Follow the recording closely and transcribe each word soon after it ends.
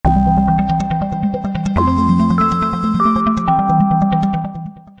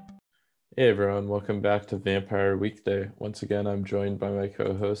Hey everyone, welcome back to Vampire Weekday. Once again, I'm joined by my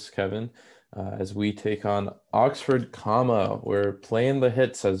co-host Kevin as we take on Oxford Comma. We're playing the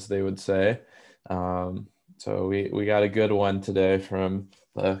hits, as they would say. Um, so we got a good one today from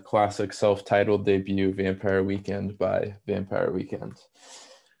the classic self-titled debut Vampire Weekend by Vampire Weekend.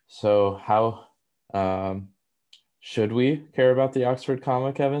 So how um, should we care about the Oxford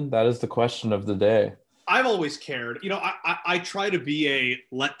Comma, Kevin? That is the question of the day. I've always cared. I try to be a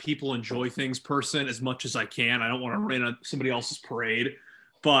let people enjoy things person as much as I can. I don't want to rain on somebody else's parade,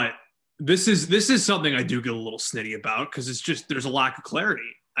 but this is something I do get a little snitty about because it's just there's a lack of clarity.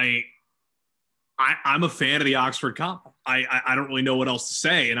 I'm a fan of the Oxford comp. I don't really know what else to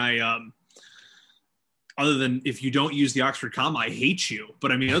say, and other than if you don't use the Oxford comma, I hate you.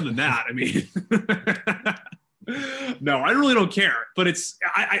 But I mean, other than that, I mean. No, I really don't care. But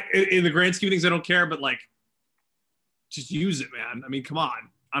in the grand scheme of things, I don't care. But like, just use it, man. I mean, come on.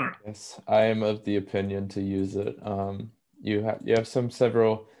 I don't know. Yes, I am of the opinion to use it. You have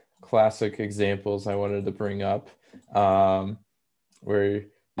several classic examples I wanted to bring up, um, where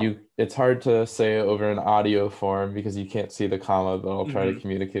it's hard to say over an audio form because you can't see the comma, but I'll try to Mm-hmm.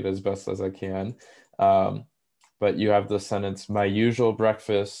 communicate as best as I can. Um, but you have the sentence, my usual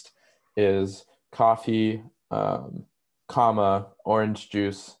breakfast is coffee, comma, orange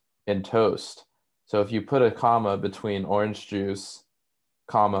juice, and toast. So if you put a comma between orange juice,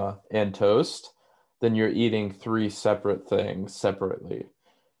 comma, and toast, then you're eating three separate things separately.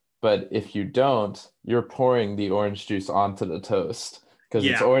 But if you don't, you're pouring the orange juice onto the toast because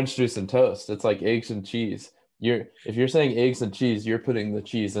it's Yeah, orange juice and toast. It's like eggs and cheese. If you're saying eggs and cheese, you're putting the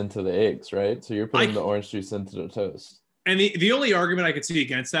cheese into the eggs, right? So you're I putting the orange juice into the toast. and the only argument I could see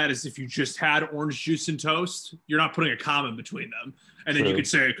against that is if you just had orange juice and toast, you're not putting a comma in between them. And then you could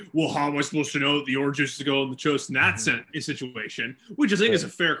True. say, well, how am I supposed to know that the orange juice is to go in the toast in that Mhm. situation? Which I think is a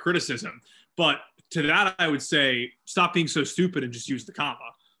Right. fair criticism. But to that, I would say, stop being so stupid and just use the comma.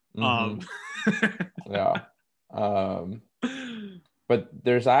 Um, Hmm. Yeah. Um, but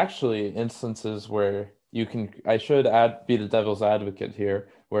there's actually instances where I should be the devil's advocate here,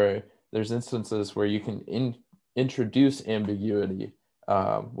 where there's instances where you can introduce ambiguity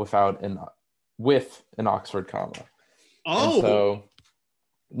without with an Oxford comma. And oh, so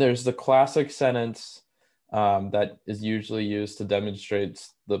there's the classic sentence that is usually used to demonstrate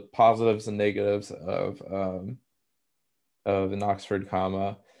the positives and negatives of an Oxford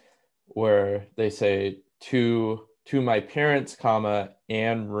comma, where they say to my parents, comma,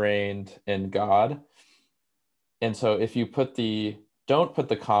 and reigned in God. And so if you don't put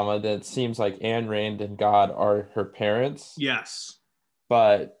the comma, then it seems like Anne reigned and God are her parents. yes.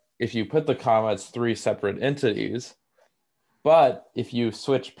 But if you put the comma, it's three separate entities. But if you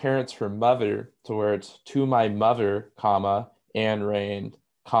switch parents from mother to where it's to my mother, comma, Anne reigned,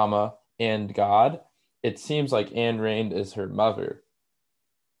 comma, and God, it seems like Anne reigned is her mother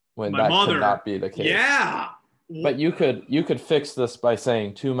when My that could mother. not be the case. Yeah. But you could fix this by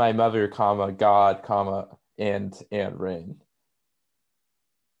saying to my mother, comma, God, comma, and rain.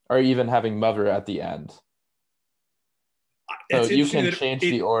 Or even having mother at the end. So That's you interesting can that change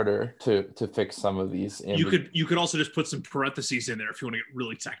the order to fix some of these you could also just put some parentheses in there if you want to get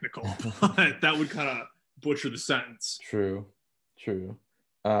really technical, but that would kind of butcher the sentence. True, true.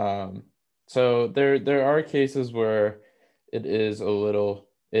 Um, so there are cases where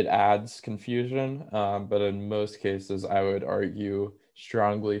it adds confusion, but in most cases I would argue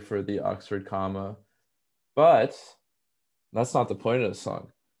strongly for the Oxford comma. But that's not the point of the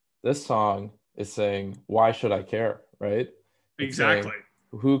song. This song is saying, why should I care, right? It's Exactly. saying,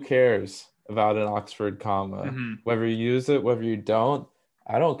 who cares about an Oxford comma? Hmm. Whether you use it, whether you don't,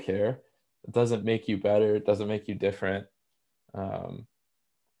 I don't care. It doesn't make you better. It doesn't make you different. Um,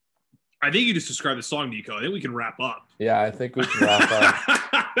 I think you just described the song, Nico. I think we can wrap up. yeah, I think we can wrap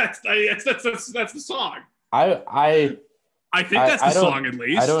up. That's the song. I I I think I that's the I don't song at I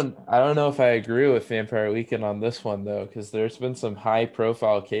least. don't I don't know if I agree with Vampire Weekend on this one though, because there's been some high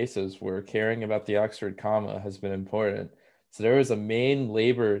profile cases where caring about the Oxford comma has been important. So there was a Maine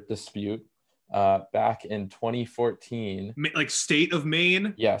labor dispute back in 2014. Like state of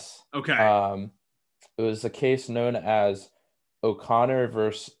Maine. Yes. Okay. Um, it was a case known as O'Connor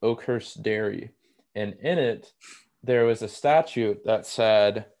versus Oakhurst Dairy. And in it, there was a statute that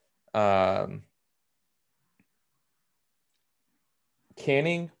said um,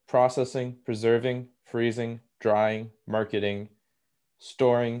 canning, processing, preserving, freezing, drying, marketing,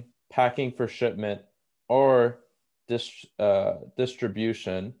 storing, packing for shipment, or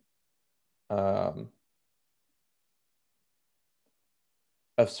distribution um,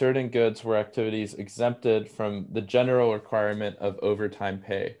 of certain goods were activities exempted from the general requirement of overtime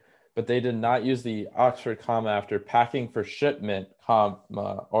pay. but they did not use the Oxford comma after packing for shipment,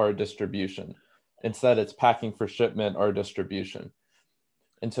 comma, or distribution. Instead, it's packing for shipment or distribution.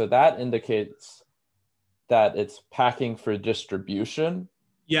 And so that indicates that it's packing for distribution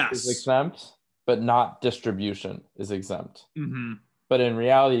is Yes. exempt, but not distribution is exempt. Mm-hmm. But in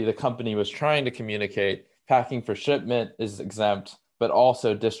reality, the company was trying to communicate packing for shipment is exempt, but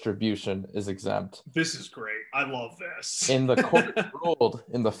also distribution is exempt. This is great. I love this. And the court ruled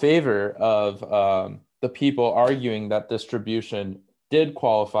in the favor of the people arguing that distribution did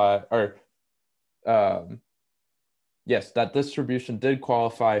qualify, or yes, that distribution did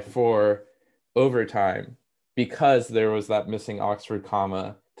qualify for overtime because there was that missing Oxford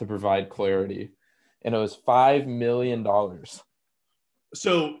comma to provide clarity. And it was $5 million.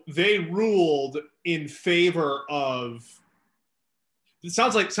 So they ruled in favor of. It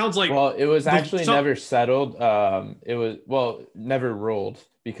sounds like. Well, it was actually never settled. It was never ruled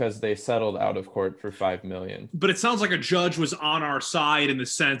because they settled out of court for $5 million. But it sounds like a judge was on our side in the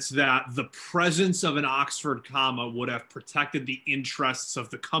sense that the presence of an Oxford comma would have protected the interests of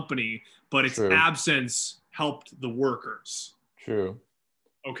the company, but its absence helped the workers. True.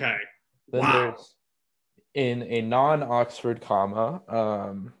 Okay. Then there's in a non-Oxford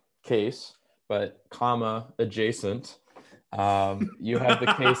comma case, but comma adjacent, you have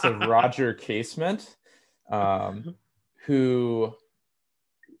the case of Roger Casement, who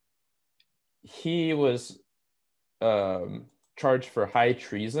he was charged for high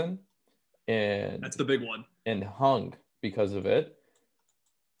treason, and that's the big one, and hung because of it.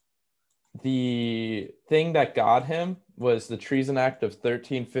 The thing that got him was the Treason Act of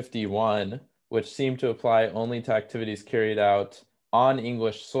 1351, which seemed to apply only to activities carried out on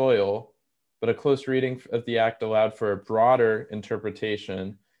English soil, but a close reading of the act allowed for a broader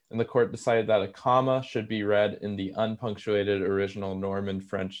interpretation, and the court decided that a comma should be read in the unpunctuated original Norman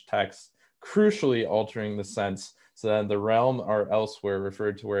French text, crucially altering the sense so that the realm or elsewhere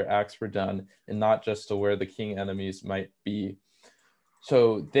referred to where acts were done and not just to where the king enemies might be.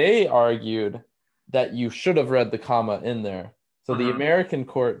 So they argued that you should have read the comma in there. So the American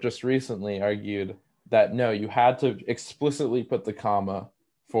court just recently argued that no, you had to explicitly put the comma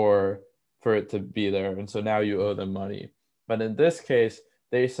for it to be there. And so now you owe them money. But in this case,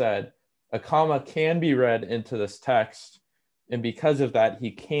 they said a comma can be read into this text. And because of that,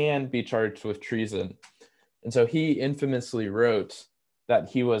 he can be charged with treason. And so he infamously wrote that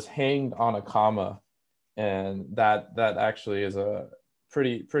he was hanged on a comma. And that actually is a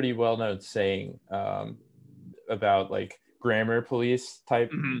pretty well-known saying about like grammar police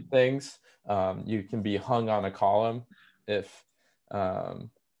type things. You can be hung on a column if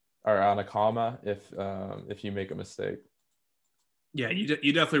or on a comma if you make a mistake. Yeah,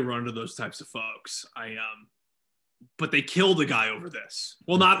 you definitely run into those types of folks. But they killed a guy over this.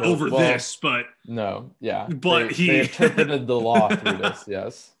 Well, not over this, but no, yeah. But they interpreted the law through this.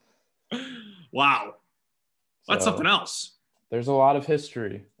 Yes. Wow, that's something else. There's a lot of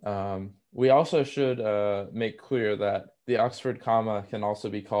history. We also should make clear that the Oxford comma can also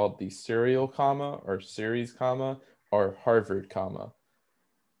be called the serial comma or series comma or Harvard comma.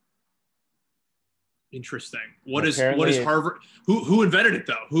 Interesting. What is Harvard? Who invented it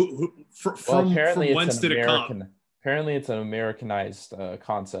though? From whence did it come? Apparently, it's an Americanized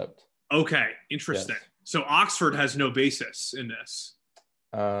concept. Okay, interesting. Yes. So Oxford has no basis in this.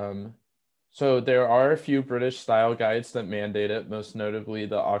 So there are a few British style guides that mandate it, most notably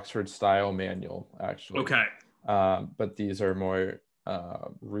the Oxford Style Manual, actually. Okay. But these are more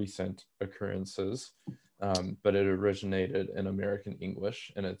recent occurrences. But it originated in American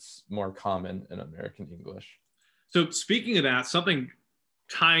English, and it's more common in American English. So speaking of that, something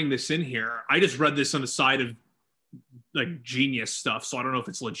tying this in here, I just read this on the side of like Genius stuff, so I don't know if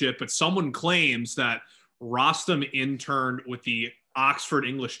it's legit, but someone claims that Rostam interned with the Oxford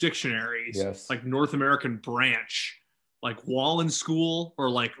English Dictionaries, yes, like North American branch, like Wallen School, or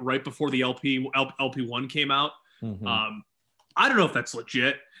like right before the LP1 came out. Mm-hmm. I don't know if that's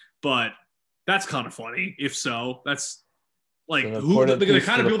legit, but that's kind of funny. If so, that's like who the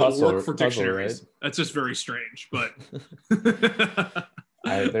kind of people that work for dictionaries. Right? That's just very strange, but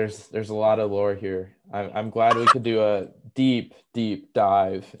there's a lot of lore here. I'm glad we could do a deep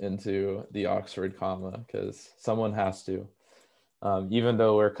dive into the Oxford comma because someone has to. Even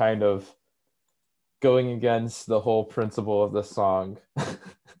though we're kind of going against the whole principle of the song.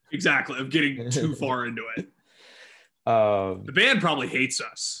 Exactly, of getting too far into it. The band probably hates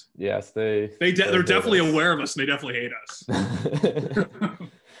us. Yes, they're definitely aware of us, and they definitely hate us.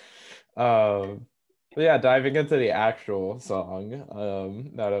 But yeah, diving into the actual song.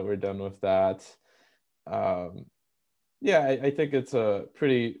 Now that we're done with that, Yeah, I think it's a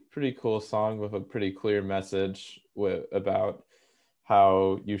pretty cool song with a pretty clear message about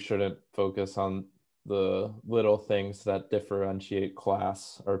how you shouldn't focus on the little things that differentiate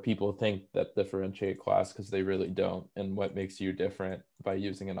class, or people think that differentiate class, because they really don't. And what makes you different by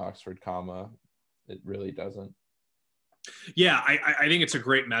using an Oxford comma, it really doesn't. Yeah, I think it's a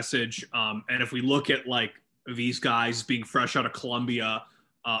great message. And if we look at like these guys being fresh out of Columbia,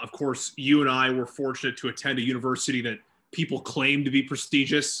 of course, you and I were fortunate to attend a university that people claim to be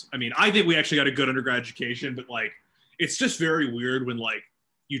prestigious. I mean, I think we actually got a good undergrad education, but like, it's just very weird when like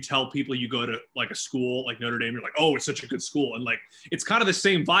you tell people you go to like a school like Notre Dame, you're like, oh, it's such a good school, and like it's kind of the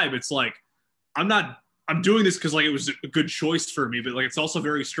same vibe. It's like I'm not. I'm doing this because like it was a good choice for me, but like it's also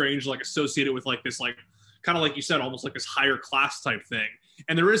very strange, like associated with like this like kind of like you said, almost like this higher class type thing.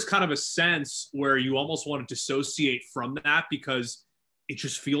 And there is kind of a sense where you almost want to dissociate from that because it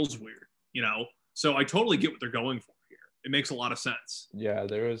just feels weird, you know? So I totally get what they're going for here. It makes a lot of sense. Yeah,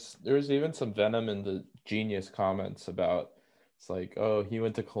 there was even some venom in the Genius comments about, it's like, oh, he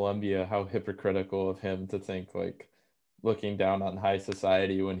went to Columbia, how hypocritical of him to think like looking down on high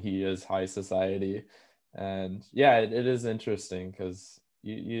society when he is high society. And yeah, it is interesting because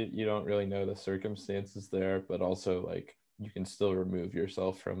you don't really know the circumstances there, but also like you can still remove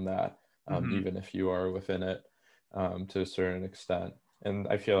yourself from that, Mm-hmm. even if you are within it, to a certain extent. And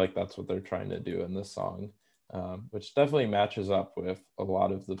I feel like that's what they're trying to do in this song, which definitely matches up with a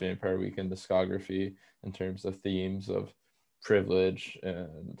lot of the Vampire Weekend discography in terms of themes of privilege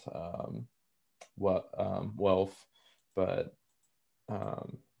and what wealth. But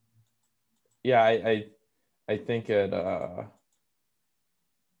um, yeah, I think it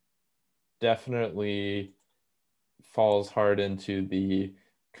definitely falls hard into the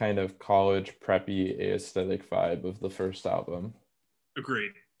kind of college preppy aesthetic vibe of the first album.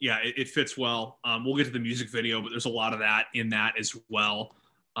 Agreed. Yeah, it fits well. We'll get to the music video, but there's a lot of that in that as well.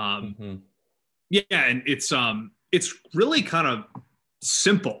 Um, Mm-hmm. yeah, and it's really kind of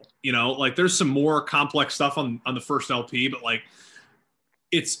simple, you know, like there's some more complex stuff on the first LP, but like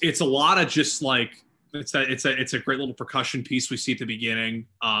it's a lot of just like it's a great little percussion piece we see at the beginning.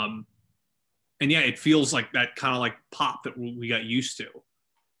 And yeah, it feels like that kind of like pop that we got used to.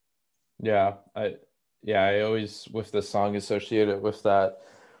 Yeah, I always with the song associate it with that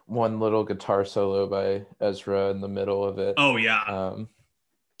one little guitar solo by Ezra in the middle of it. Oh yeah. Um,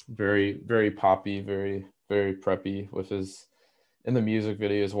 very poppy, very preppy with his in the music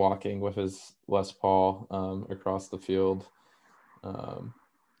video is walking with his Les Paul across the field. Um,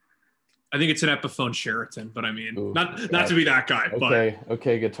 I think it's an Epiphone Sheraton, but I mean, ooh, not to gosh. be that guy, but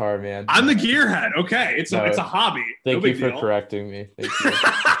Okay, guitar man. I'm the gearhead. Okay, it's a No, hobby. No thank you big for deal. correcting me. Thank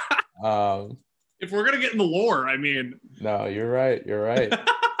you. Um, If we're gonna get in the lore, I mean, no, you're right. You're right.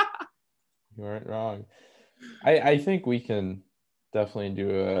 You weren't wrong. I think we can definitely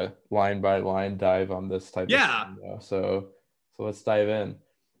do a line by line dive on this type of yeah, thing, though. So let's dive in.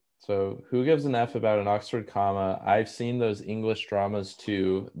 So who gives an F about an Oxford comma? I've seen those English dramas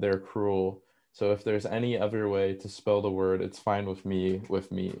too. They're cruel. So if there's any other way to spell the word, it's fine with me,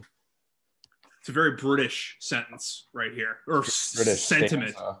 with me. it's a very British sentence right here, or British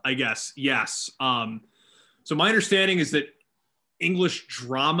sentiment, stanza. I guess. Yes. So my understanding is that English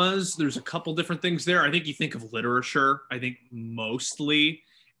dramas, there's a couple different things there. I think you think of literature, I think mostly,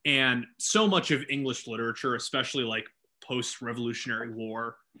 and so much of English literature, especially like post-Revolutionary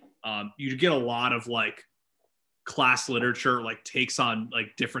War, you get a lot of like class literature, like takes on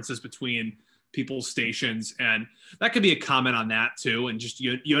like differences between people's stations, and that could be a comment on that too. And just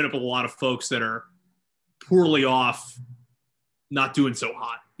you end up with a lot of folks that are poorly off, not doing so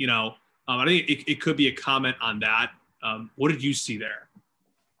hot, you know. I think it could be a comment on that. What did you see there?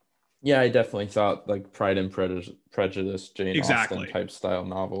 Yeah, I definitely thought like Pride and Prejudice, Jane Austen Exactly. type style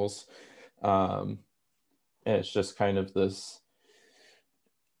novels. Um, and it's just kind of this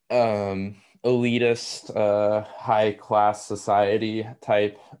elitist, high class society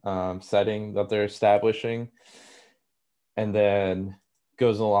type setting that they're establishing, and then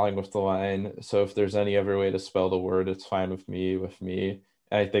goes along with the line. So if there's any other way to spell the word, it's fine with me, with me.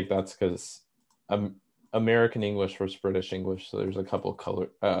 And I think that's because American English versus British English, so there's a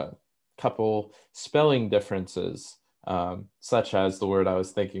couple spelling differences, such as the word I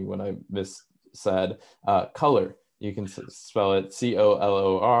was thinking when I said color. You can spell it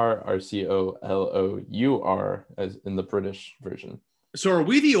COLOR or COLOUR as in the British version. So are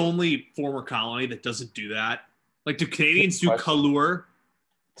we the only former colony that doesn't do that? Like, do Good Canadians do question. color?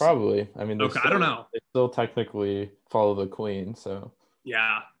 Probably. I mean, Okay, I don't know. they still technically follow the queen, so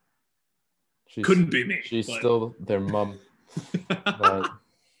Yeah, she's couldn't be me, she's but still their mum. But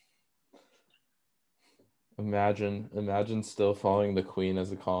Imagine still following the Queen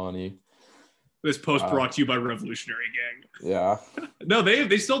as a colony. This post Wow. brought to you by Revolutionary Yeah. Gang. No,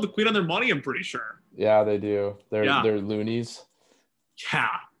 they still have the Queen on their money, I'm pretty sure. Yeah, they do. They're Yeah. they're loonies. Yeah.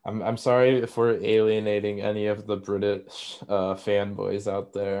 I'm sorry if we're alienating any of the British fanboys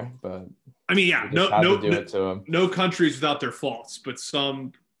out there, but I mean, we yeah, just had to do it to them. no countries without their faults, but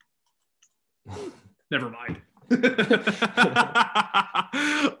some never mind.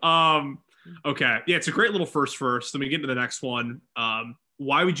 Okay. Yeah, it's a great little first. Let me get into the next one.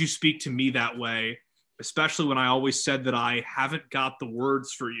 Why would you speak to me that way? Especially when I always said that I haven't got the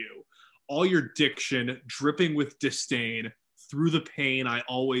words for you. All your diction dripping with disdain. Through the pain, I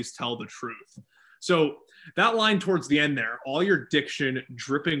always tell the truth. So that line towards the end there, all your diction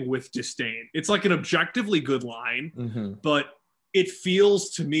dripping with disdain. It's like an objectively good line, but it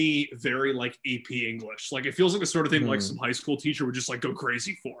feels to me very like AP English. Like it feels like the sort of thing like some high school teacher would just like go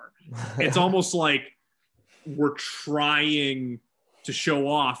crazy for. It's almost like we're trying to show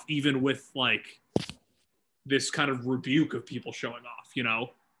off even with like this kind of rebuke of people showing off, you know?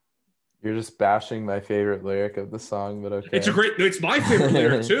 You're just bashing my favorite lyric of the song, but okay. It's my favorite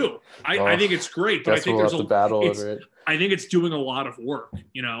lyric too. I think it's great, but I think there's a battle over it. I think it's doing a lot of work,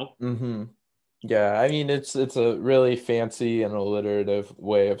 you know? Yeah, I mean it's a really fancy and alliterative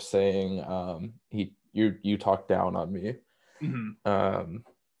way of saying you talk down on me.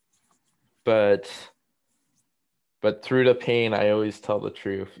 But through the pain I always tell the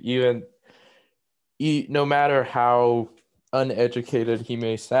truth. Even no matter how uneducated he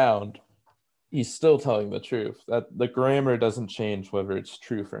may sound, he's still telling the truth. That the grammar doesn't change whether it's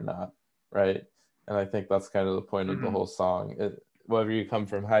truth or not, right? And I think that's kind of the point of the whole song. Whether you come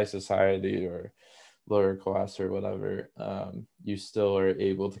from high society or lower class or whatever, you still are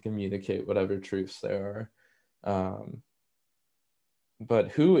able to communicate whatever truths there are.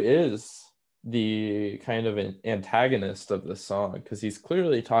 But who is the kind of an antagonist of the song? Because he's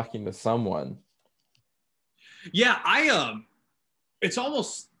clearly talking to someone. Yeah,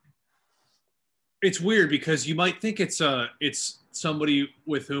 it's weird because you might think it's somebody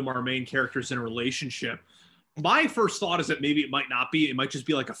with whom our main character is in a relationship. My first thought is that maybe it might not be. It might just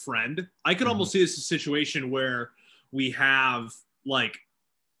be like a friend. I could almost see this as a situation where we have like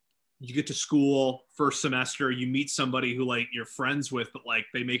you get to school first semester, you meet somebody who like you're friends with, but like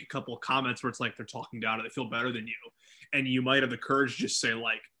they make a couple of comments where it's like they're talking down and they feel better than you, and you might have the courage to just say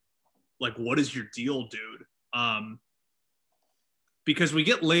like what is your deal, dude? Because we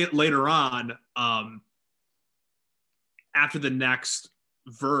get later on, after the next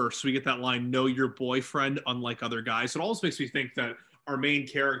verse, we get that line, know your boyfriend unlike other guys. It almost makes me think that our main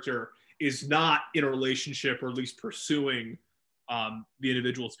character is not in a relationship or at least pursuing the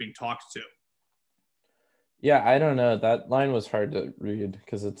individual that's being talked to. Yeah, I don't know. That line was hard to read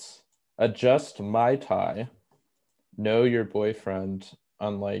because it's adjust my tie, know your boyfriend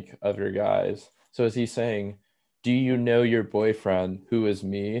unlike other guys. So is he saying, do you know your boyfriend who is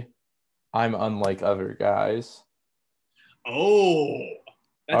me? I'm unlike other guys. Oh,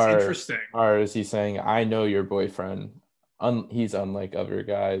 that's interesting. Or is he saying, I know your boyfriend, he's unlike other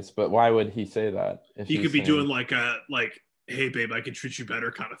guys? But why would he say that? If he could be doing like hey babe, I can treat you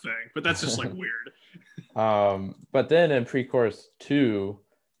better kind of thing. But that's just like weird. But then in pre-chorus 2,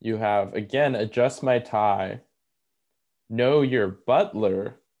 you have again, adjust my tie, know your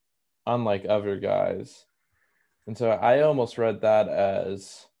butler unlike other guys. And so I almost read that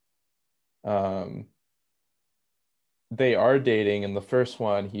as they are dating. In the first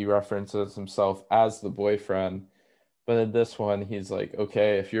one, he references himself as the boyfriend. But in this one, he's like,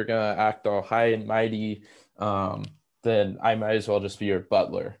 okay, if you're going to act all high and mighty, then I might as well just be your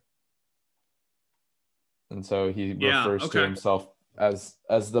butler. And so he refers to himself as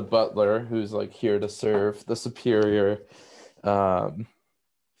the butler who's like here to serve the superior.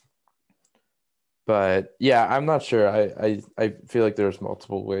 But yeah, I'm not sure. I feel like there's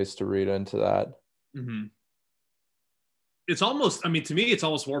multiple ways to read into that. It's almost, I mean, to me, it's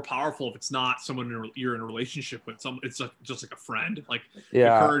almost more powerful if it's not someone you're in a relationship with. It's just like a friend. Like the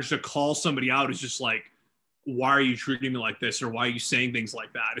courage to call somebody out is just like, why are you treating me like this, or why are you saying things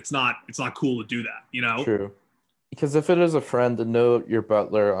like that? It's not cool to do that, you know? True. Because if it is a friend, to know your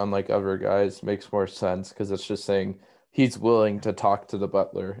butler unlike other guys makes more sense, because it's just saying he's willing to talk to the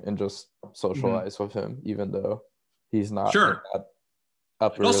butler and just socialize with him, even though he's not. Sure.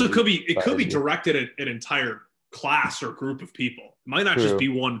 It also could be directed at an entire class or group of people. It might not just be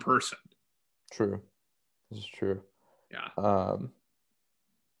one person. True. This is true. Yeah.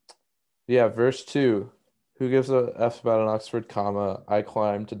 Yeah, verse 2. Who gives a F about an Oxford comma? I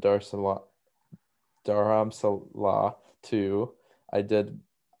climbed to Dharamsala 2.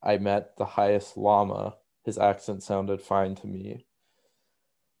 I met the highest llama. his accent sounded fine to me.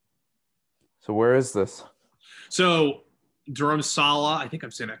 So where is this? So Dharamsala, I think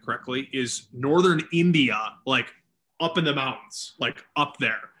I'm saying that correctly, is northern India, like up in the mountains, like up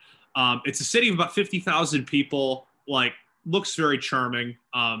there. It's a city of about 50,000 people, like looks very charming.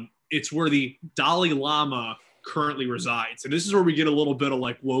 It's where the Dalai Lama currently resides. And this is where we get a little bit of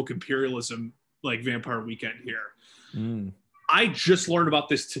like woke imperialism, like Vampire Weekend here. Mm. I just learned about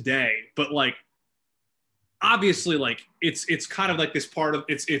this today, but like obviously like it's kind of like this part of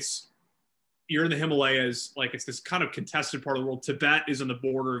it's you're in the Himalayas, like it's this kind of contested part of the world. Tibet is on the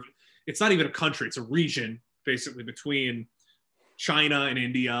border of, it's not even a country, it's a region basically between China and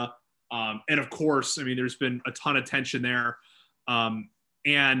India. And of course, I mean, there's been a ton of tension there.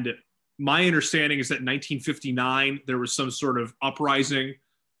 And my understanding is that in 1959, there was some sort of uprising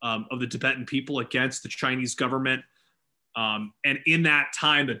of the Tibetan people against the Chinese government. And in that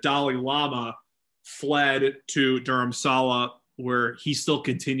time, the Dalai Lama fled to Dharamsala, where he still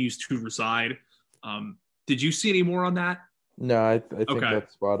continues to reside. Did you see any more on that? No, I think Okay.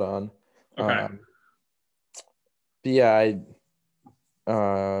 that's spot on. Okay. But yeah,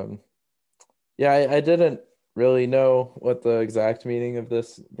 I didn't really know what the exact meaning of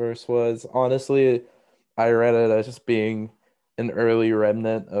this verse was. Honestly, I read it as just being an early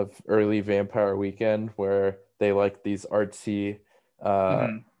remnant of early Vampire Weekend, where they like these artsy,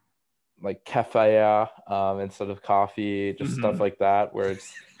 Mhm. like kefaya, instead of coffee, just stuff Mhm. like that, where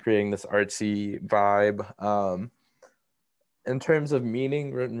it's creating this artsy vibe. In terms of meaning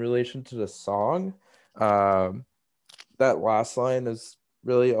in relation to the song, um, that last line is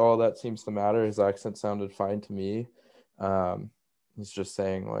really all that seems to matter. His accent sounded fine to me. He's just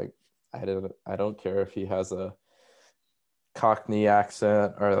saying like, I don't care if he has a Cockney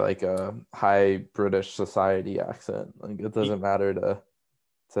accent or like a high British society accent. Like it doesn't matter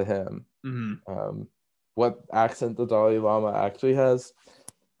to him. Mhm. What accent the Dalai Lama actually has,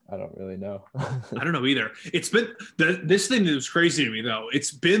 I don't really know. I don't know either. It's been this thing that was crazy to me though.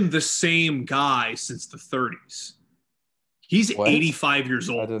 It's been the same guy since the 30s. He's What? 85 years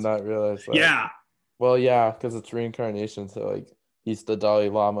I old. did not realize that. Yeah. Well, yeah, because it's reincarnation. So like he's the Dalai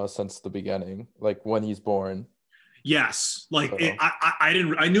Lama since the beginning, like when he's born. Yes. Like So I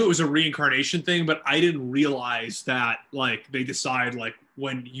didn't. I knew it was a reincarnation thing, but I didn't realize that like they decide like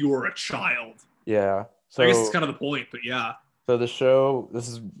when you were a child. yeah. I guess it's So kind of the point, but yeah. so the show, this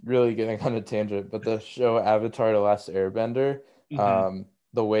is really getting on a tangent, but the show Avatar: The Last Airbender, Hmm.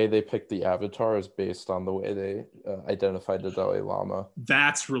 the way they picked the avatar is based on the way they identified the Dalai Lama.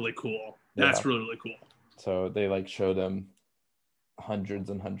 That's really cool. Yeah. That's really really cool. So they like showed him hundreds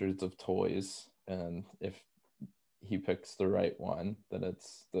and hundreds of toys, and if he picks the right one, then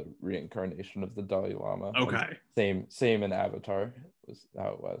it's the reincarnation of the Dalai Lama. And Okay. same in Avatar was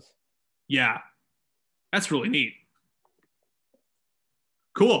how it was. Yeah. That's really neat.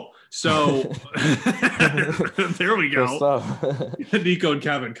 Cool. So there we Good go. stuff. Nico and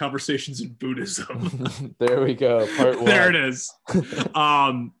Kevin, conversations in Buddhism. There we go. Part one. There it is.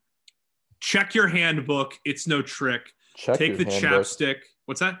 Check your handbook. It's no trick. Check Take your the handbook. chapstick.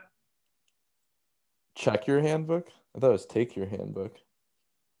 What's that? Check your handbook? I thought it was take your handbook.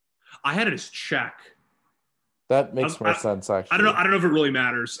 I had it as check. That makes more sense, actually. I don't know. I don't know if it really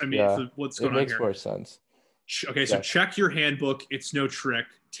matters. I mean, Yeah, what's it going on makes here? more sense. Okay, so check your handbook. It's no trick.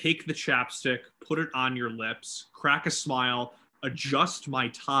 Take the chapstick, put it on your lips, crack a smile, adjust my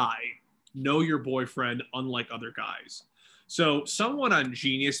tie, know your boyfriend, unlike other guys. So, someone on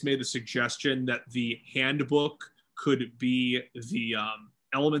Genius made the suggestion that the handbook could be the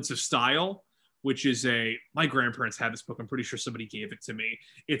Elements of Style, which is my grandparents had this book. I'm pretty sure somebody gave it to me.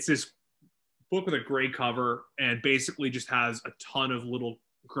 It's this book with a gray cover and basically just has a ton of little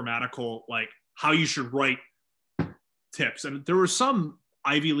grammatical, like how you should write tips. And there was some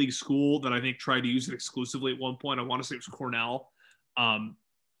Ivy League school that I think tried to use it exclusively at one point. I want to say it was Cornell.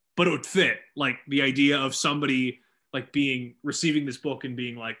 But it would fit like the idea of somebody like receiving this book and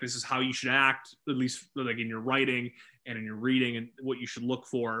being like, this is how you should act, at least like in your writing and in your reading and what you should look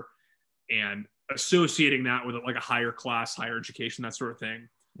for, and associating that with like a higher class, higher education, that sort of thing.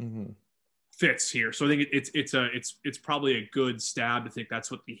 Mm-hmm. Fits here. So I think it's probably a good stab to think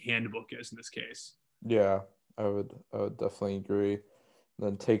that's what the handbook is in this case. Yeah, I would definitely agree.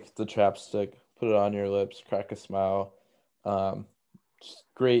 Then take the chapstick, put it on your lips, crack a smile. Just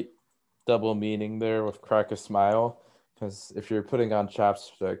great double meaning there with crack a smile, because if you're putting on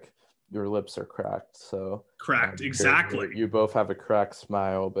chapstick, your lips are cracked. So Correct. Exactly. you both have a cracked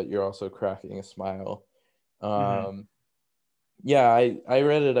smile, but you're also cracking a smile. Mm-hmm. Yeah, I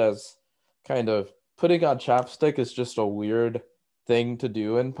read it as kind of putting on chapstick is just a weird thing to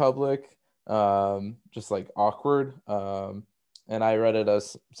do in public. just like awkward. And I read it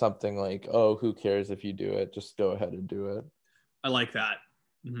as something like, oh, who cares if you do it? Just go ahead and do it. I like that.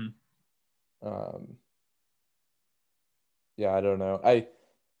 Mm-hmm. Um, yeah, I don't know.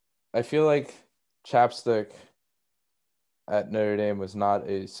 I feel like chapstick at Notre Dame was not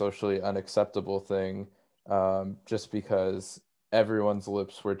a socially unacceptable thing, just because everyone's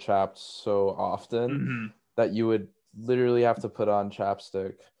lips were chapped so often Mm-hmm. that you would literally have to put on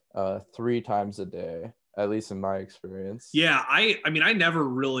chapstick 3 times a day, at least in my experience. Yeah, I mean, I never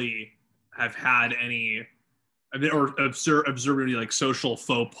really have had any, I mean, or observe any like social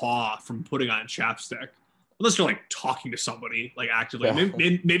faux pas from putting on chapstick, unless you're like talking to somebody like actively.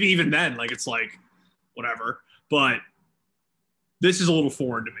 Yeah, Maybe even then, like it's like whatever. But this is a little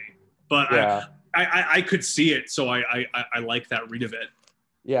foreign to me. But yeah, I could see it, so I like that read of it.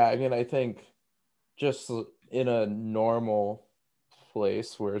 yeah. I mean, I think just in a normal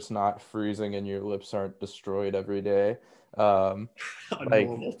place where it's not freezing and your lips aren't destroyed every day, um, A like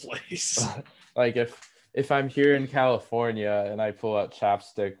normal place. like if I'm here in California and I pull out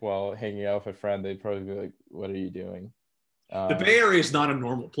chapstick while hanging out with a friend, they'd probably be like, "What are you doing?" The Bay Um, Area is not a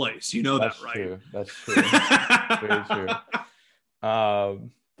normal place. You know that, that's right? true. That's true. Very true.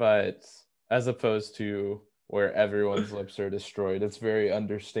 But as opposed to where everyone's lips are destroyed, it's very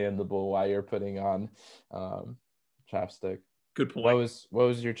understandable why you're putting on chapstick. Good What point.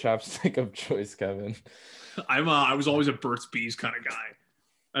 was your chapstick of choice, Kevin? I was always a Burt's Bees kind of guy.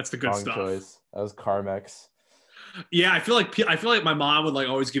 That's the good Wrong stuff. choice. That was Carmex. Yeah, I feel like my mom would like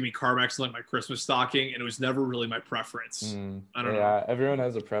always give me Carmex in like my Christmas stocking, and it was never really my preference. I don't know. Yeah, everyone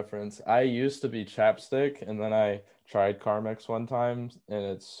has a preference. I used to be chapstick, and then I tried Carmex one time, and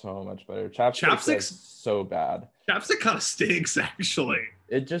it's so much better. Chapstick's like Chapsticks so bad. chapstick kind of stinks actually.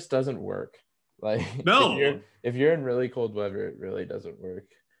 It just doesn't work. Like No. if you're in really cold weather, it really doesn't work.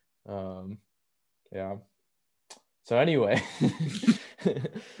 Um, yeah. So anyway,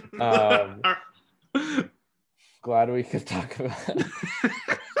 um, glad we could talk about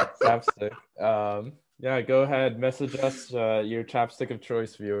chapstick. Yeah, go ahead, message us your chapstick of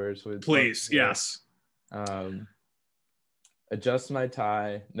choice, viewers. We'd love to Please, hear. yes. Um, adjust my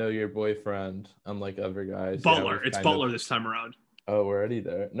tie, know your boyfriend, unlike other guys. Yeah, Butler. we've It's kind of. Butler this time around. Oh, we're already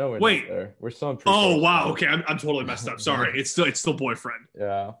there. No, we're Wait. not there. We're still in Oh pre-chorus wow. now. Okay, I'm totally messed up. Sorry. It's still boyfriend.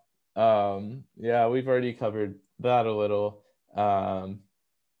 Yeah. Yeah, we've already covered that a little.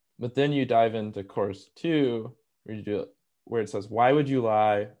 But then you dive into course 2, where it says, why would you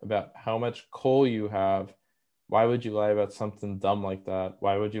lie about how much coal you have? Why would you lie about something dumb like that?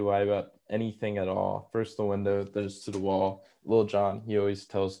 Why would you lie about anything at all? First the window, then to the wall. Lil Jon, he always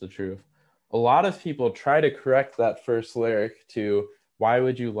tells the truth. A lot of people try to correct that first lyric to why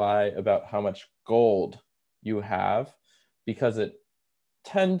would you lie about how much gold you have? Because it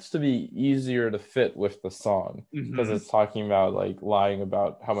tends to be easier to fit with the song because Mm-hmm. it's talking about like lying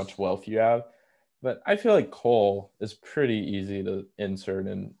about how much wealth you have. But I feel like coal is pretty easy to insert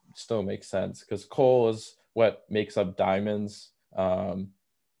and still make sense because coal is what makes up diamonds.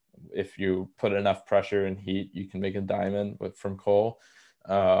 If you put enough pressure and heat, you can make a diamond from coal.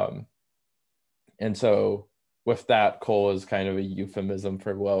 Um, and so with that, coal is kind of a euphemism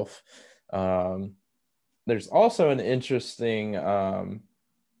for wealth. Um, there's also an interesting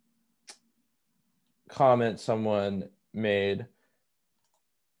comment someone made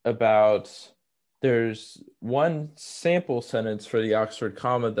about there's one sample sentence for the Oxford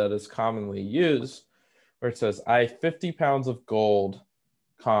comma that is commonly used where it says, I 50 pounds of gold,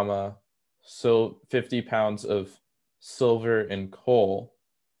 comma, so 50 pounds of silver and coal.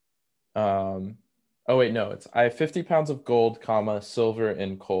 Oh wait, no, it's I have 50 pounds of gold, comma, silver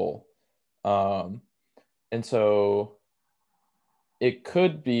and coal. Um, and so it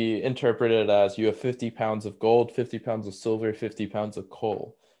could be interpreted as you have 50 pounds of gold, 50 pounds of silver, 50 pounds of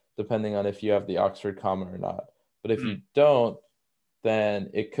coal, depending on if you have the Oxford comma or not. But if you don't, then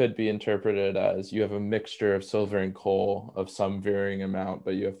it could be interpreted as you have a mixture of silver and coal of some varying amount,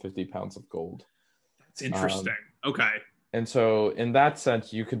 but you have 50 pounds of gold. That's interesting. Okay. And so, in that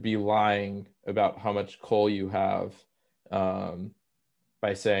sense, you could be lying about how much coal you have um,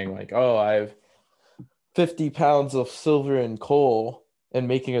 by saying, like, oh, I have 50 pounds of silver and coal and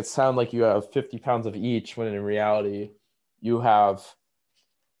making it sound like you have 50 pounds of each when in reality you have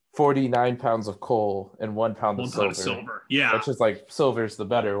 49 pounds of coal and 1 pound of 1 pound of silver, silver. Yeah. which is like silver's the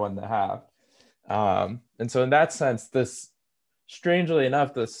better one to have. And so in that sense, this strangely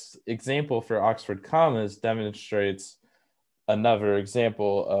enough, this example for Oxford commas demonstrates another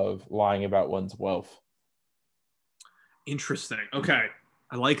example of lying about one's wealth. Interesting. Okay.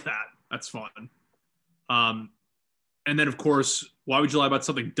 I like that. That's fun. Um, And then, of course, why would you lie about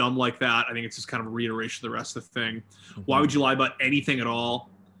something dumb like that? I think it's just kind of a reiteration of the rest of the thing. Why would you lie about anything at all?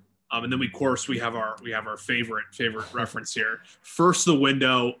 And then we, of course, we have our favorite reference here. First the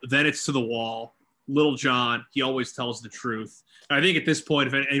window, then it's to the wall. Lil Jon, he always tells the truth. And I think at this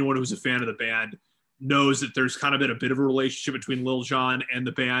point, if anyone who's a fan of the band knows that there's kind of been a bit of a relationship between Lil Jon and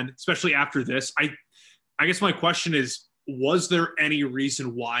the band, especially after this. I guess my question is, was there any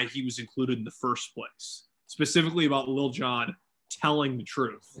reason why he was included in the first place? Specifically about Lil Jon telling the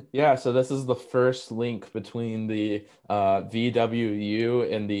truth. Yeah, so this is the first link between the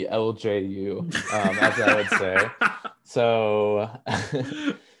VWU and the LJU, as I would say. So,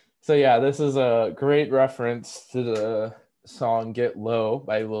 so yeah, this is a great reference to the song "Get Low"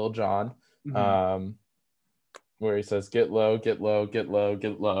 by Lil Jon, where he says, "Get low, get low, get low,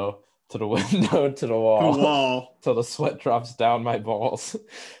 get low." To the window, to the wall, till the sweat drops down my balls.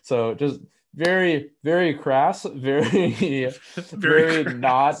 So just very, very crass, very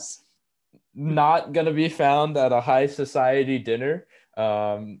crass. not gonna be found at a high society dinner.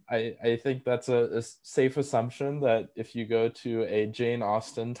 I think that's a safe assumption that if you go to a Jane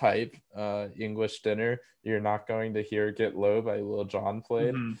Austen type English dinner, you're not going to hear "Get Low" by Lil Jon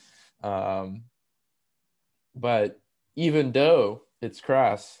played. But even though it's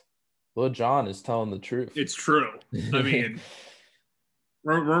crass, Lil Jon is telling the truth. It's true. I mean,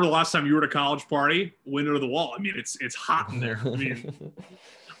 remember the last time you were at a college party? Window to the wall. I mean, it's hot in there. I mean,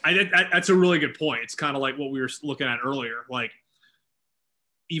 that's a really good point. It's kind of like what we were looking at earlier. Like,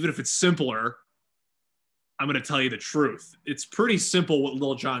 even if it's simpler, I'm going to tell you the truth. It's pretty simple what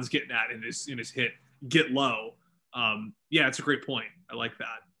Lil Jon's getting at in his hit "Get Low." Yeah, it's a great point. I like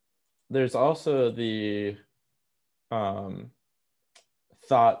that. There's also the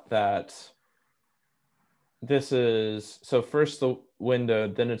thought that this is so first the window,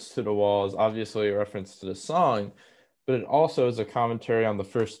 then it's to the wall is obviously a reference to the song, but it also is a commentary on the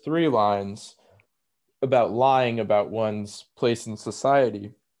first three lines about lying about one's place in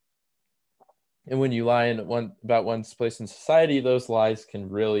society. And when you lie about one's place in society, those lies can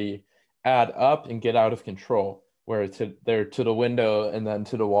really add up and get out of control. Where they're to the window and then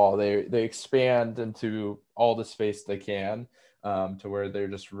to the wall, they expand into all the space they can. To where they're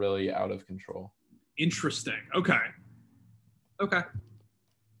just really out of control. Interesting. Okay.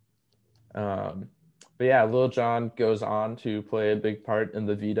 But yeah, Lil Jon goes on to play a big part in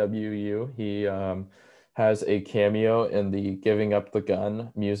the VWU. He has a cameo in the "Giving Up the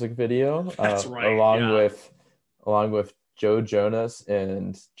Gun" music video. That's right. Along with Joe Jonas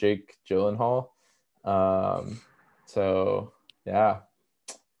and Jake Gyllenhaal. So yeah,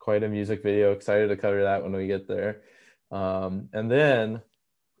 quite a music video. Excited to cover that when we get there. And then,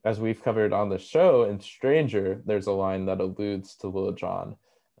 as we've covered on the show in Stranger, there's a line that alludes to Lil Jon,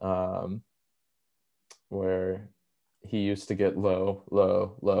 where he used to get low,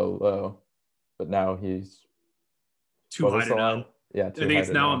 low, low, low, but now he's too high to know. Yeah, I think it's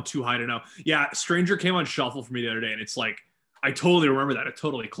now I'm too high to know. Yeah, Stranger came on shuffle for me the other day, and it's like I totally remember that. It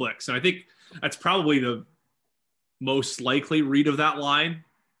totally clicks, and I think that's probably the most likely read of that line.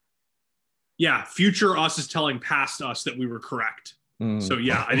 Yeah, future us is telling past us that we were correct. So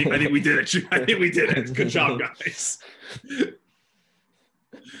yeah, I think we did it. I think we did it. Good job, guys.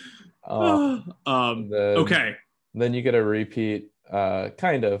 Okay. Then you get a repeat,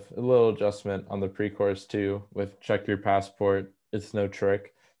 kind of a little adjustment on the pre-chorus too, with "check your passport. It's no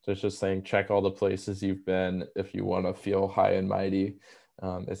trick." So it's just saying check all the places you've been if you want to feel high and mighty.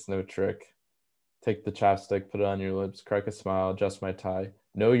 It's no trick. Take the chapstick, put it on your lips, crack a smile, adjust my tie.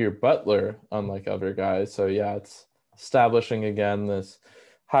 Know your butler, unlike other guys. So yeah, it's establishing again this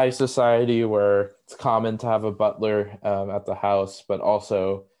high society where it's common to have a butler at the house, but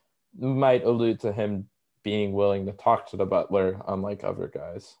also might allude to him being willing to talk to the butler, unlike other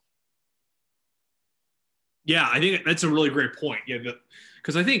guys. Yeah, I think that's a really great point. Yeah,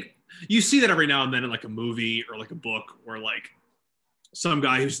 because I think you see that every now and then in like a movie or like a book, where like some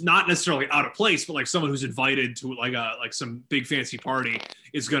guy who's not necessarily out of place, but like someone who's invited to like some big fancy party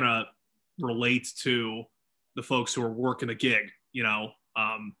is gonna relate to the folks who are working the gig. You know,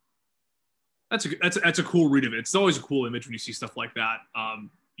 that's a cool read of it. It's always a cool image when you see stuff like that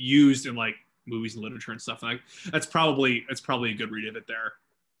used in like movies and literature and stuff. And that's probably a good read of it there.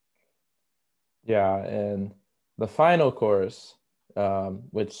 Yeah, and the final chorus,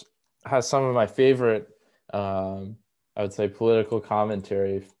 which has some of my favorite, I would say, political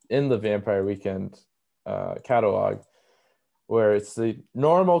commentary in the Vampire Weekend catalog, where it's the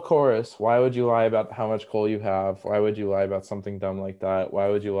normal chorus. Why would you lie about how much coal you have? Why would you lie about something dumb like that? Why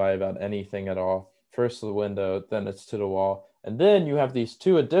would you lie about anything at all? First to the window, then it's to the wall. And then you have these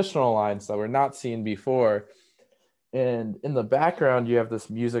two additional lines that were not seen before. And in the background, you have this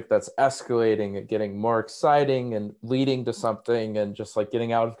music that's escalating and getting more exciting and leading to something and just like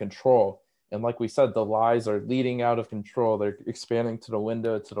getting out of control. And like we said, the lies are leading out of control. They're expanding to the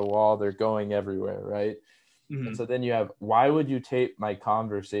window, to the wall. They're going everywhere, right? And Mhm. so then you have, why would you tape my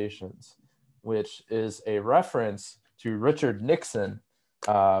conversations? Which is a reference to Richard Nixon,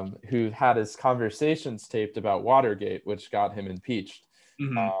 who had his conversations taped about Watergate, which got him impeached.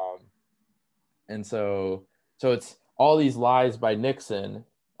 Mhm. Um, and so it's all these lies by Nixon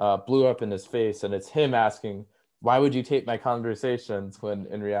blew up in his face, and it's him asking, "Why would you tape my conversations?" When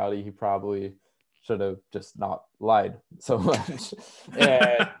in reality, he probably should have just not lied so much.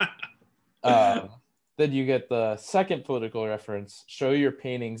 And um, then you get the second political reference: "Show your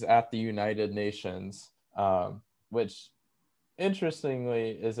paintings at the United Nations," which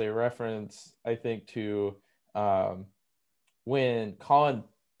interestingly is a reference, I think, to um, when Colin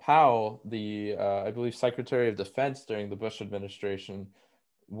Powell, the I believe Secretary of Defense during the Bush administration,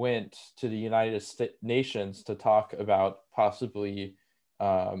 went to the Nations to talk about possibly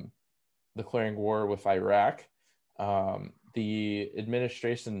um, declaring war with Iraq. The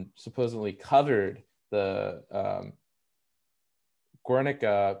administration supposedly covered the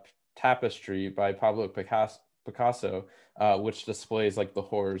Guernica tapestry by Pablo Picasso, which displays like the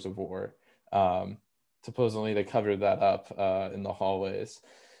horrors of war. Um, Supposedly they covered that up in the hallways,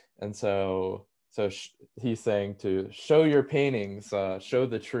 and he's saying to show your paintings, show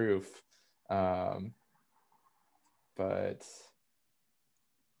the truth, um, but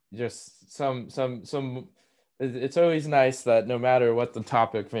just some. It's always nice that no matter what the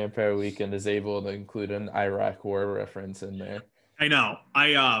topic, Vampire Weekend is able to include an Iraq War reference in there. I know.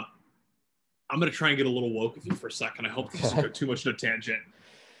 I'm gonna try and get a little woke with you for a second. I hope this doesn't Okay. go too much in a tangent.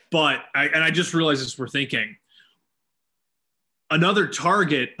 But I just realized as we're thinking, another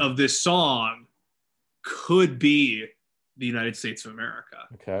target of this song could be the United States of America.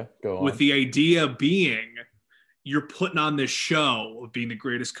 Okay, go With on. the idea being you're putting on this show of being the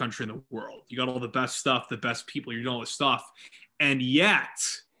greatest country in the world. You got all the best stuff, the best people, you're doing all this stuff, and yet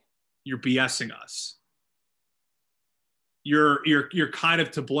you're BSing us. You're kind of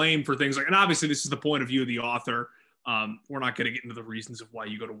to blame for things like, and obviously this is the point of view of the author. We're not going to get into the reasons of why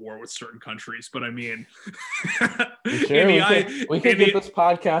you go to war with certain countries, but I mean, You in sure the we could in get the this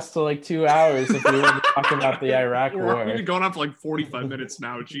podcast to like 2 hours if we want to talk about the Iraq we've War. been going on for like 45 minutes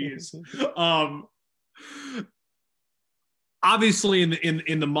now. Jeez. Um, Obviously,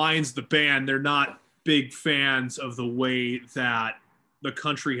 in the minds of the band, they're not big fans of the way that the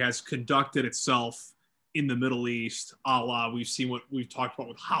country has conducted itself in the Middle East, a la we've seen what we've talked about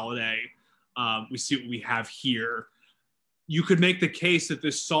with Holiday. We see what we have here. You could make the case that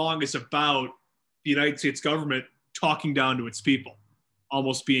this song is about the United States government talking down to its people,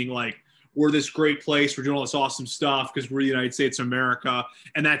 almost being like, we're this great place, we're doing all this awesome stuff because we're the United States of America,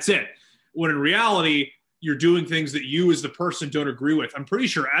 and that's it. When in reality, you're doing things that you as the person don't agree with. I'm pretty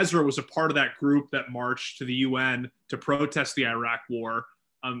sure Ezra was a part of that group that marched to the UN to protest the Iraq war.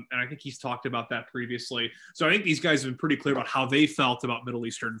 And I think he's talked about that previously. So I think these guys have been pretty clear about how they felt about Middle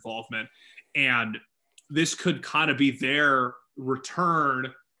Eastern involvement. And this could kind of be their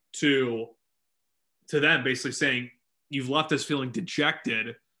return to them, basically saying, you've left us feeling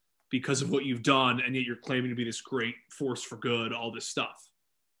dejected because of what you've done, and yet you're claiming to be this great force for good, all this stuff.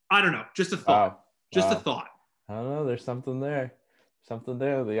 I don't know. Just a thought. Wow. Just a Wow. thought. I don't know. There's something there. Something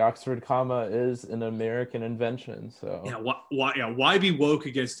there. The Oxford comma is an American invention. So, Yeah, why be woke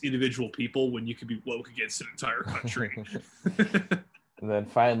against individual people when you could be woke against an entire country? and then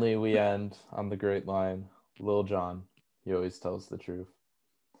finally we end on the great line, Lil Jon. He always tells the truth.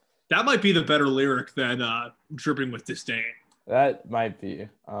 That might be the better lyric than dripping with disdain. That might be.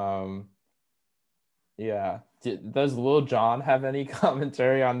 Yeah. Does Lil Jon have any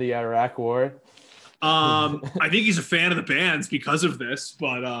commentary on the Iraq War? I think he's a fan of the bands because of this,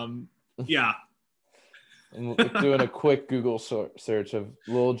 but yeah. I'm doing a quick Google search of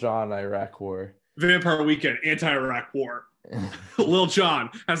Lil Jon Iraq War. Vampire Weekend, anti-Iraq war. Lil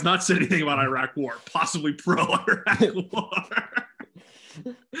Jon has not said anything about Iraq war, possibly pro-Iraq war.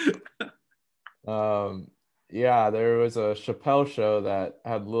 Yeah, there was a Chappelle show that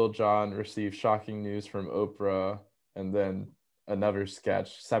had Lil Jon receive shocking news from Oprah, and then another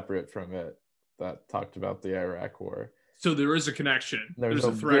sketch separate from it that talked about the Iraq War. So there is a connection. There's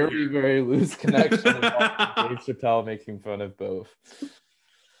a thread very, here. very loose connection with Dave Chappelle making fun of both.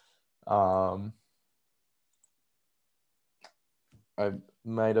 I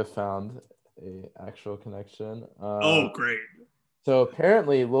might have found a actual connection. Oh, great. So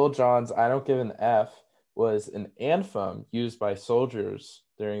apparently Lil Jon's I Don't Give an F was an anthem used by soldiers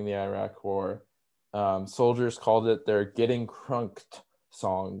during the Iraq War. Soldiers called it their "Getting Crunked"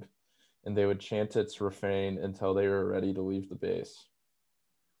 song, and they would chant its refrain until they were ready to leave the base.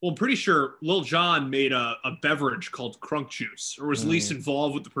 Well, I'm pretty sure Lil Jon made a beverage called Crunk Juice, or was at least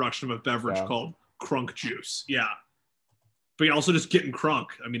involved with the production of a beverage called Crunk Juice. Yeah. But you're also just getting crunk.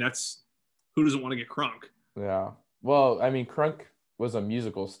 I mean, that's who doesn't want to get crunk? Yeah. Well, I mean, crunk was a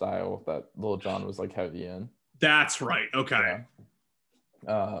musical style that Lil Jon was like heavy in. That's right. Okay.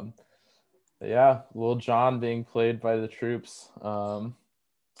 Yeah. Lil Jon being played by the troops.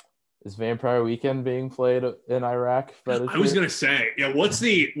 Is Vampire Weekend being played in Iraq? I was gonna say, yeah. What's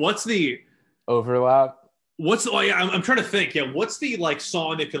the overlap? I'm trying to think. Yeah, what's the like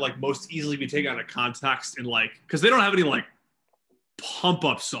song that could like most easily be taken out of context and like because they don't have any like pump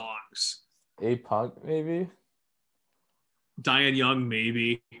up songs. A Punk maybe. Diane Young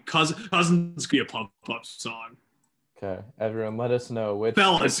maybe. Cousins could be a pump up song. Okay, everyone, let us know which.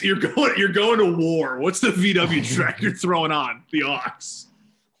 Fellas, you're going to war. What's the VW track you're throwing on the Ox?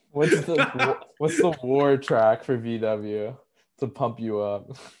 What's the war track for VW to pump you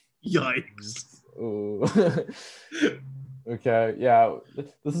up? Yikes. Ooh. Okay, yeah.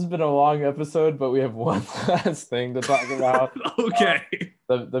 This has been a long episode, but we have one last thing to talk about. Okay.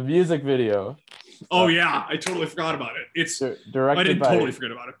 The music video. Oh yeah, I totally forgot about it. It's directed I didn't totally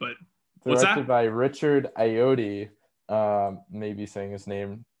forget about it, but what's that? Directed by Richard Ayoade. Maybe saying his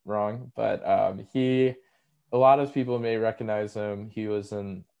name wrong, but a lot of people may recognize him. He was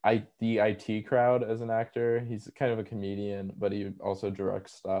in the IT Crowd as an actor. He's kind of a comedian, but he also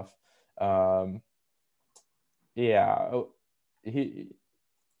directs stuff. The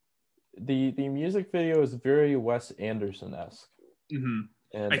music video is very Wes Anderson-esque. Mm-hmm.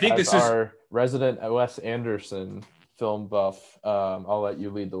 And I think this is our resident Wes Anderson film buff. I'll let you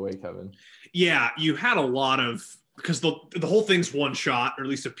lead the way, Kevin. Yeah, you had a lot of because the whole thing's one shot, or at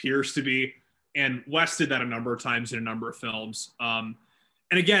least appears to be, and Wes did that a number of times in a number of films. And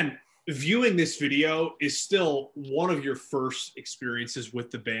again, viewing this video is still one of your first experiences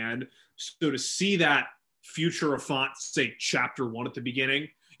with the band. So to see that Future of Font say chapter 1 at the beginning,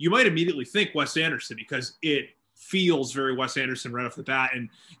 you might immediately think Wes Anderson because it feels very Wes Anderson right off the bat, and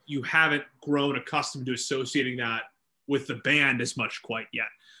you haven't grown accustomed to associating that with the band as much quite yet.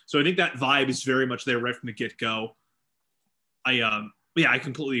 So I think that vibe is very much there right from the get-go. I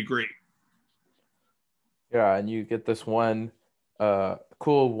completely agree. Yeah, and you get this one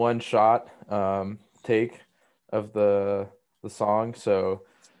cool one shot take of the song. So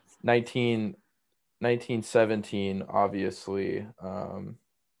 1917 obviously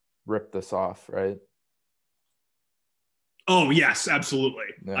ripped this off, right? Oh yes, absolutely.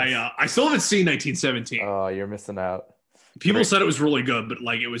 Yes. I still haven't seen 1917. Oh, you're missing out. People said it was really good, but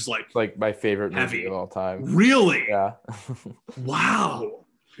like it was like my favorite movie of all time. Really? Yeah. Wow.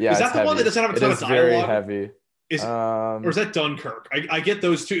 Yeah. Is that the heavy. one that doesn't have a ton of dialogue? Very heavy. Or is that Dunkirk? I get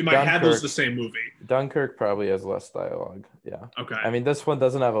those two. In my head, those are the same movie. Dunkirk probably has less dialogue. Yeah. Okay. I mean, this one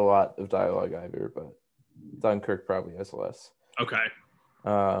doesn't have a lot of dialogue either, but Dunkirk probably has less. Okay.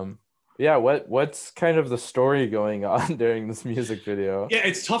 Yeah, what's kind of the story going on during this music video? Yeah,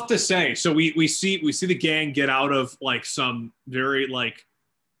 it's tough to say. So we see the gang get out of like some very like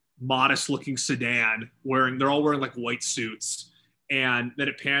modest looking sedan they're all wearing like white suits, and then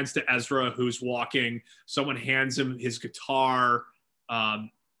it pans to Ezra who's walking. Someone hands him his guitar.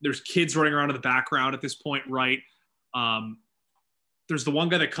 There's kids running around in the background at this point, right? There's the one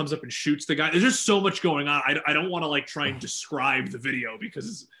guy that comes up and shoots the guy. There's just so much going on. I don't want to like try and describe the video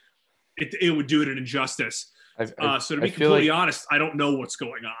because it would do it an injustice. So to be completely honest, I don't know what's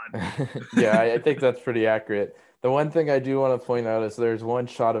going on. Yeah, I think that's pretty accurate. The one thing I do want to point out is there's one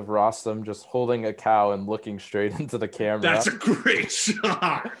shot of Rostam just holding a cow and looking straight into the camera. That's a great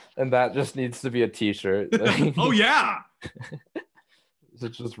shot. And that just needs to be a t-shirt. Oh, yeah.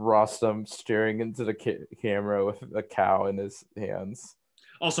 It's just Rostam staring into the camera with a cow in his hands.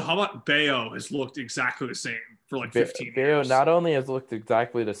 Also, how about Bayo has looked exactly the same for like 15 Bayo years? Not only has looked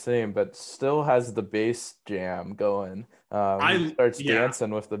exactly the same, but still has the bass jam going. He starts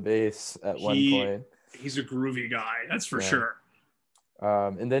dancing with the bass at one point. He's a groovy guy, that's for sure.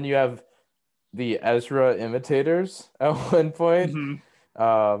 And then you have the Ezra imitators at one point.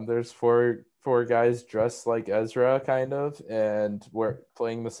 Mm-hmm. There's four guys dressed like Ezra, kind of, and we're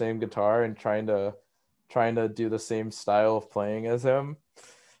playing the same guitar and trying to do the same style of playing as him.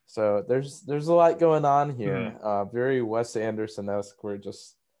 So there's a lot going on here. Mm-hmm. Very Wes Anderson-esque, where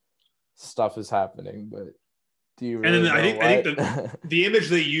just stuff is happening. But do you really I think the image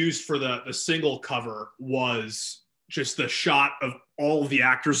they used for the single cover was just the shot of all of the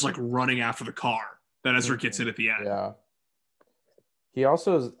actors like running after the car that Ezra gets in at the end. Yeah. He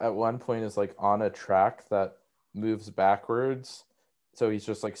also is, at one point is like on a track that moves backwards. So he's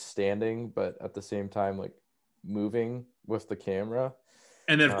just like standing, but at the same time, like moving with the camera.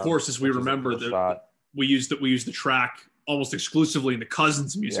 And then, of course, as we Which is a remember, cool shot. we used the track almost exclusively in the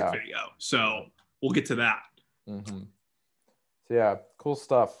Cousins music video. So we'll get to that. Mm-hmm. So yeah, cool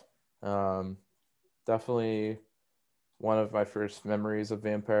stuff. Definitely one of my first memories of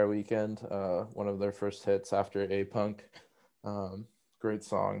Vampire Weekend. One of their first hits after A-Punk. Great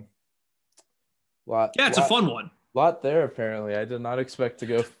song. It's a fun one. Lot there apparently. I did not expect to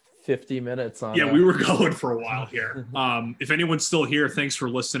go 50 minutes on. Yeah, we were going for a while here. If anyone's still here, thanks for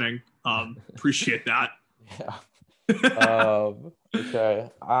listening. Appreciate that. Yeah. Okay.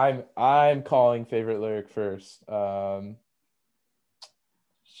 I'm calling favorite lyric first.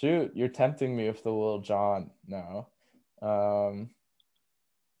 Shoot, you're tempting me with the Lil Jon now.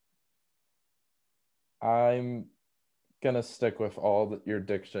 I'm gonna stick with your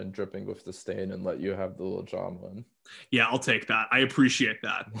diction dripping with the stain and let you have the Lil Jon one. Yeah, I'll take that. I appreciate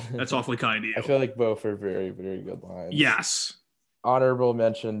that. That's awfully kind of you. I feel like both are very, very good lines. Yes. Honorable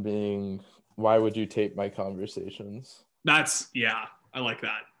mention being, why would you tape my conversations? I like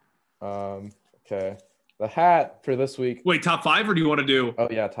that. Okay. The hat for this week. Wait, top 5 or do you want to do? Oh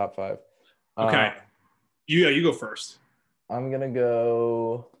yeah, top 5. Okay. You go first. I'm gonna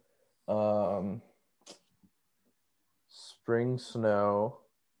go Spring Snow,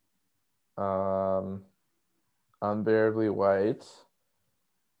 Unbearably White,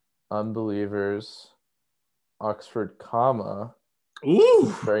 Unbelievers, Oxford, comma,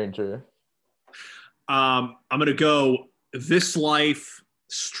 Ooh, Stranger. I'm gonna go This Life,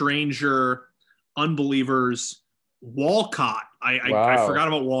 Stranger, Unbelievers, Walcott. I forgot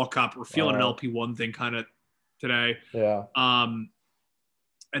about Walcott. We're feeling an LP1 thing kind of today. Yeah. And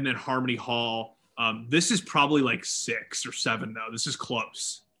then Harmony Hall. This is probably like 6 or 7 though. This is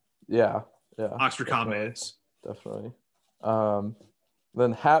close. Yeah. Oxford comma is. Definitely.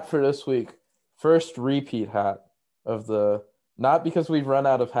 Then hat for this week. First repeat hat of the, not because we've run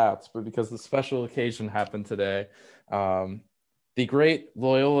out of hats, but because the special occasion happened today. The great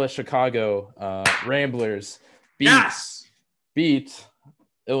Loyola Chicago Ramblers beat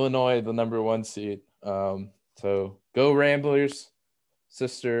Illinois, the number 1 seed. So go Ramblers.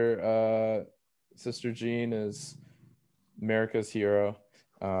 Sister Jean is America's hero.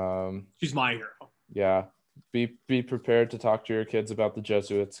 She's my hero. Yeah. Be prepared to talk to your kids about the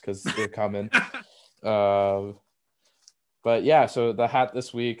Jesuits because they're coming. But yeah, so the hat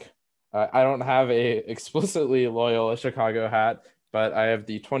this week, I don't have a explicitly Loyola Chicago hat, but I have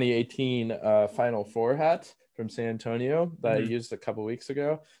the 2018 Final Four hat from San Antonio that I used a couple weeks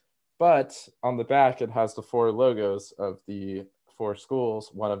ago. But on the back, it has the 4 logos of the 4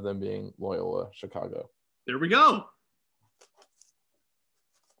 schools, one of them being Loyola Chicago. There we go.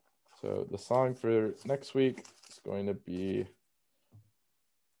 So the song for next week is going to be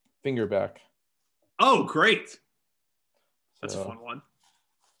Fingerback. Oh, great. That's a fun one.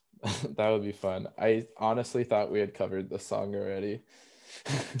 That would be fun. I honestly thought we had covered the song already.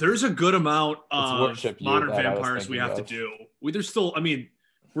 There's a good amount of modern vampires we have to do. We're still only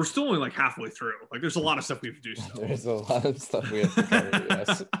like halfway through. Like there's a lot of stuff we have to do still. There's a lot of stuff we have to cover,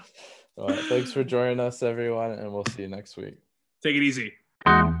 yes. Well, thanks for joining us, everyone, and we'll see you next week. Take it easy.